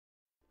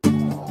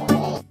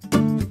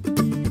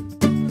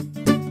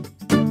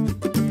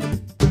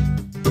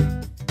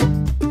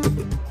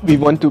We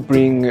want to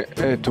bring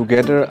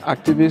together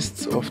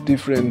activists of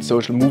different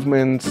social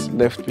movements,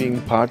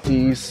 left-wing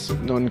parties,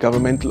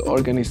 non-governmental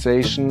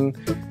organizations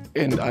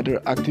and other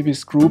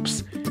activist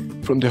groups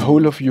from the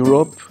whole of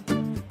Europe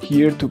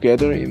here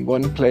together in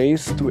one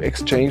place to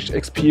exchange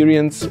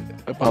experience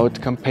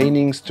about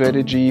campaigning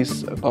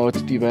strategies, about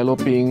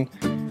developing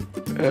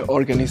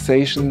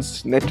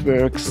organizations,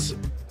 networks,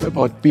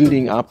 about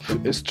building up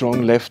a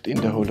strong left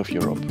in the whole of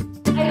Europe.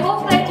 I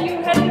hope that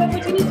you had the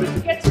opportunity to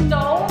get to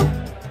know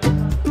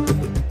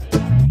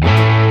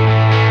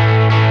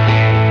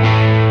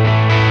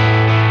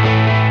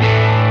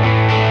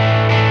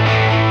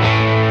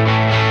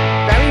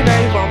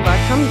very warm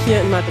welcome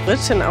here in Madrid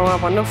in our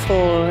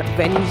wonderful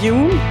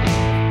venue.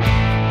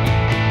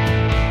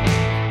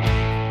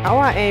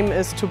 Our aim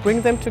is to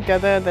bring them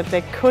together that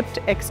they could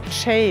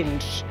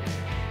exchange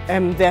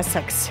their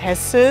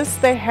successes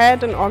they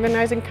had in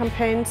organizing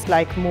campaigns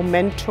like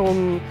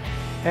Momentum,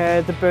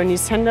 the Bernie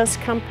Sanders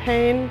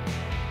campaign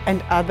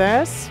and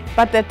others,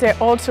 but that they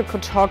also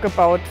could talk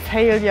about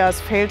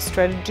failures, failed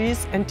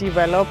strategies and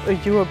develop a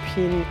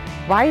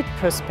European-wide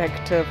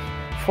perspective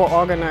for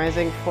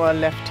organizing for a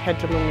left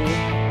hegemony.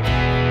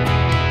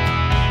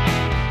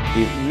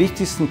 Die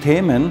wichtigsten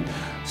Themen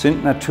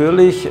sind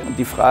natürlich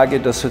die Frage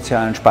der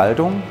sozialen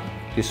Spaltung,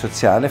 die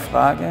soziale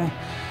Frage,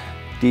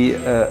 die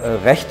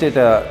Rechte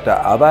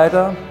der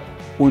Arbeiter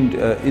und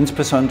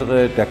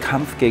insbesondere der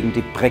Kampf gegen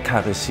die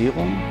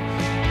Prekarisierung.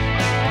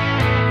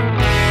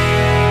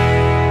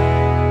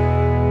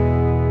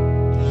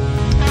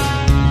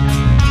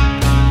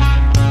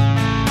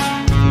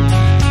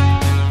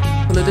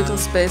 Political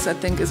space, I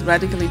think, is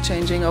radically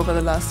changing over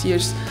the last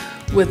years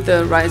with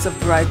the rise of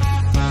the right.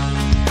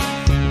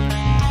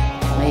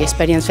 My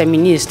experience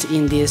feminist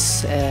in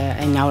this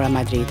in our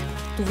Madrid.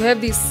 To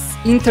have this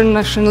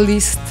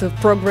internationalist,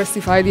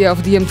 progressive idea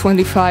of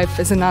DiEM25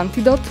 as an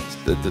antidote.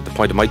 The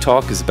point of my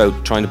talk is about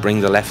trying to bring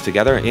the left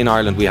together. In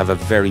Ireland we have a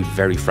very,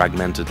 very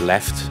fragmented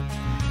left.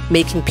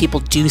 Making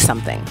people do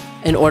something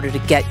in order to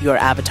get your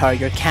avatar,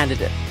 your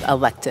candidate,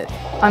 elected.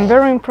 I'm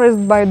very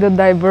impressed by the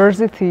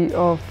diversity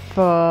of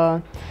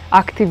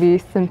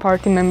activists and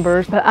party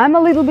members, but I'm a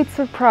little bit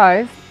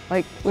surprised.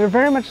 Like, we're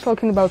very much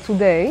talking about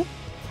today,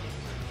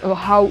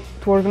 how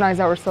to organize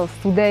ourselves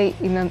today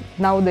in a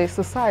nowadays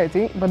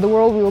society, but the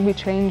world will be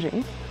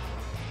changing.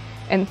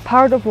 And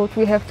part of what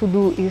we have to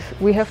do is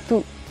we have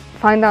to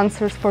find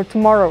answers for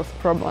tomorrow's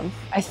problems.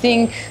 I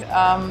think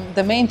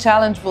the main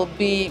challenge will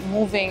be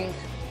moving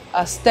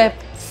a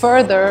step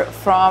further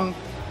from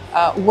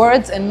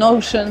words and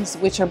notions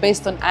which are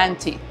based on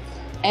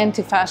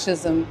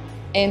anti-fascism,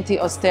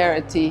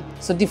 anti-austerity.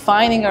 So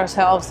defining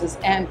ourselves as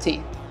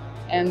anti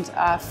and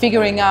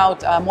figuring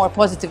out a more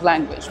positive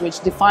language which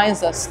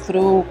defines us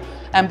through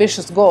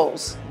ambitious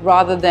goals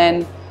rather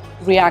than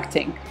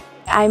reacting.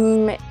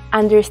 I'm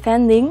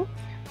understanding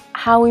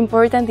how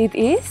important it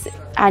is,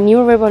 a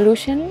new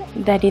revolution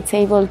that it's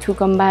able to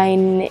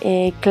combine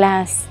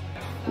class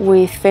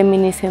with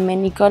feminism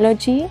and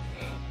ecology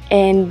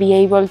and be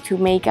able to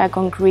make a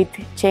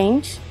concrete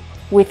change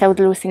without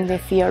losing the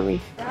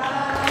theory.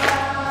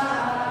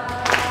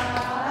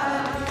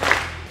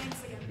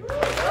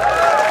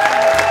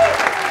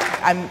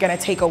 I'm going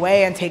to take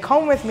away and take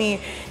home with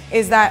me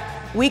is that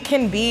we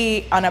can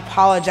be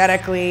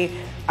unapologetically,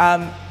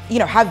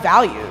 have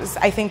values.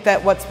 I think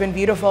that what's been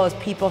beautiful is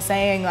people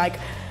saying, like,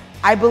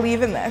 I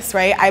believe in this,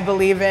 right? I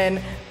believe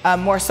in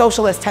more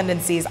socialist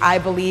tendencies. I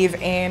believe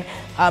in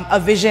a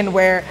vision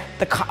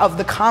of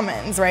the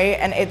commons, right?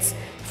 And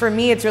for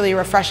me, it's really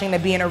refreshing to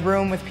be in a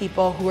room with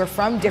people who are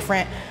from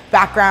different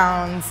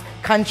backgrounds,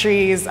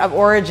 countries of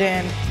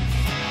origin.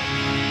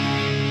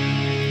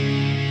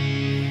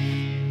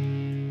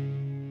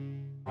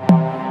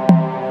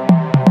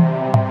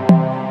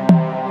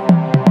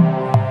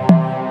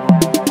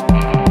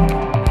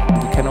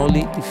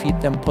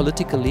 Defeat them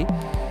politically,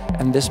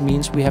 and this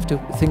means we have to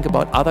think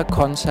about other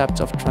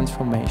concepts of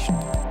transformation.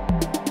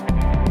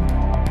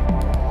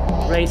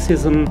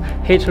 Racism,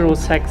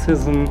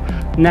 heterosexism,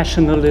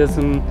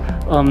 nationalism,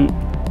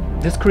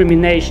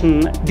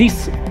 discrimination,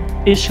 these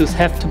issues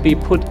have to be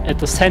put at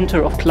the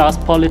center of class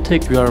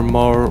politics. We are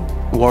more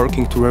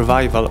working to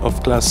revival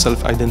of class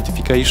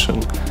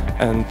self-identification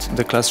and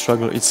the class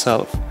struggle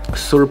itself.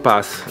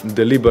 Surpass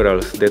the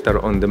liberals that are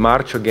on the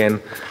march again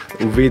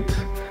with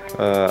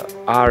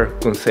our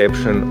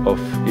conception of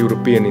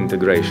European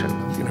integration.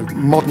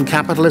 Modern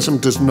capitalism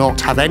does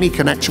not have any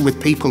connection with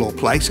people or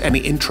place, any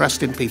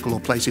interest in people or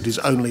place. It is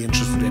only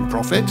interested in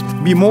profit.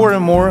 Be more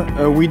and more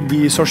with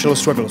the social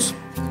struggles.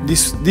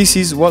 This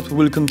is what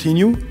will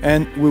continue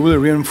and we will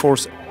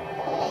reinforce.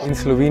 In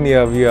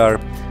Slovenia we are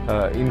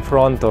in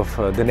front of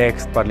the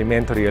next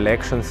parliamentary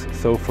elections,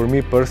 so for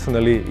me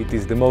personally it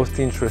is the most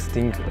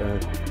interesting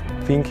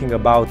thinking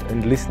about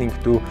and listening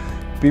to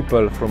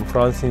people from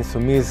France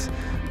Insoumise,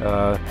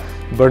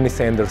 Bernie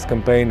Sanders'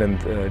 campaign and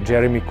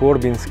Jeremy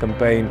Corbyn's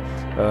campaign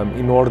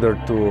in order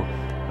to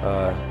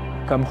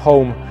come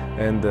home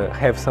and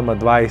have some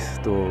advice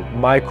to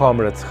my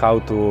comrades how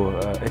to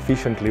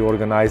efficiently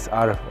organize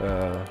our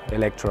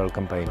electoral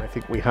campaign. I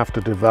think we have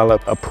to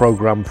develop a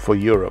program for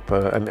Europe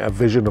and a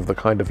vision of the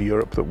kind of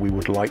Europe that we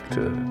would like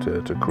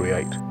to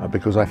create,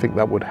 because I think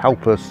that would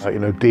help us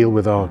deal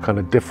with our kind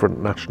of different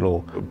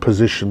national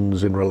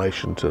positions in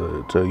relation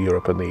to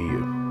Europe and the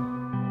EU.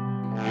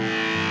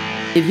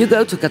 If you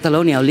go to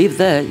Catalonia or live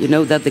there, you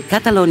know that the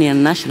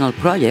Catalonian national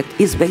project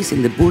is based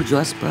in the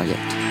bourgeois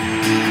project.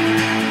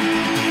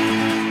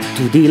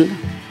 To deal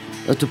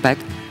or to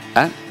pact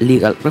a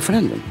legal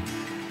referendum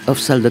of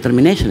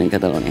self-determination in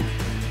Catalonia.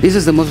 This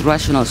is the most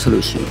rational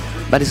solution,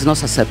 but it's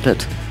not accepted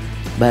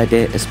by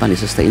the Spanish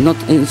state.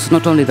 It's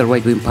not only the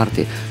right-wing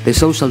party, the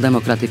Social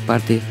Democratic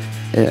Party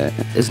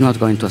is not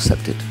going to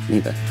accept it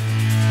neither.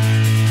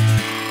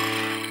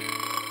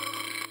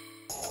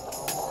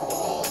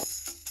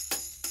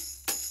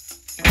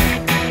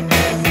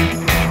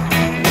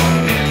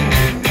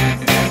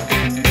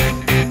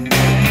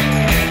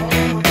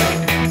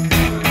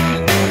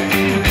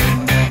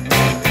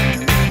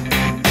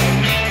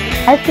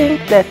 I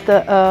think that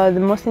the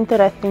most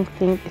interesting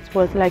thing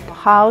was like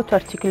how to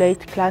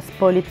articulate class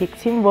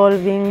politics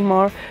involving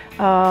more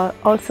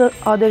also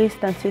other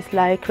instances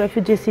like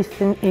refugee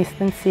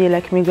instances,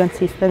 like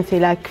migrant instances,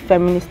 like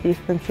feminist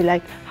instances,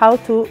 like how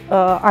to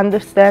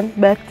understand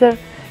better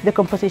the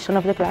composition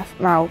of the class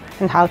now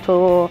and how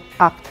to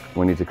act.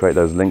 We need to create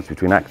those links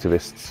between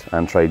activists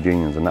and trade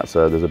unions, and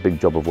there's a big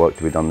job of work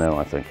to be done there,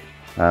 I think.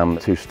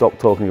 To stop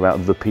talking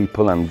about the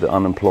people and the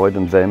unemployed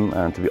and them,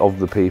 and to be of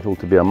the people,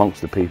 to be amongst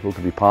the people,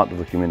 to be part of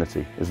the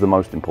community is the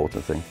most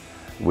important thing.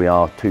 We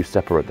are too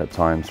separate at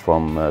times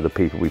from the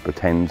people we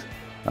pretend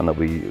and that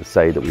we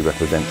say that we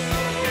represent.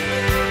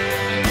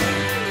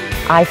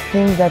 I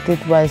think that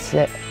it was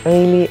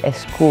really a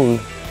school.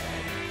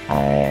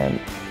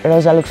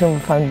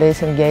 Rosa-Luxemburg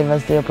Foundation gave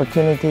us the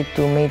opportunity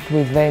to meet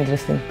with very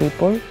interesting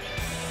people,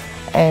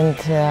 and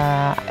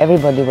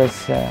everybody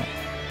was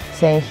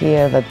saying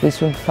here that we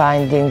should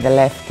find in the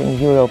left in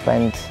Europe,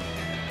 and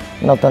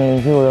not only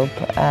in Europe,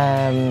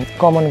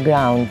 common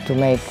ground to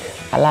make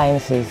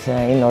alliances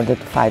in order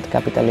to fight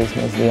capitalism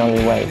is the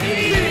only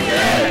way.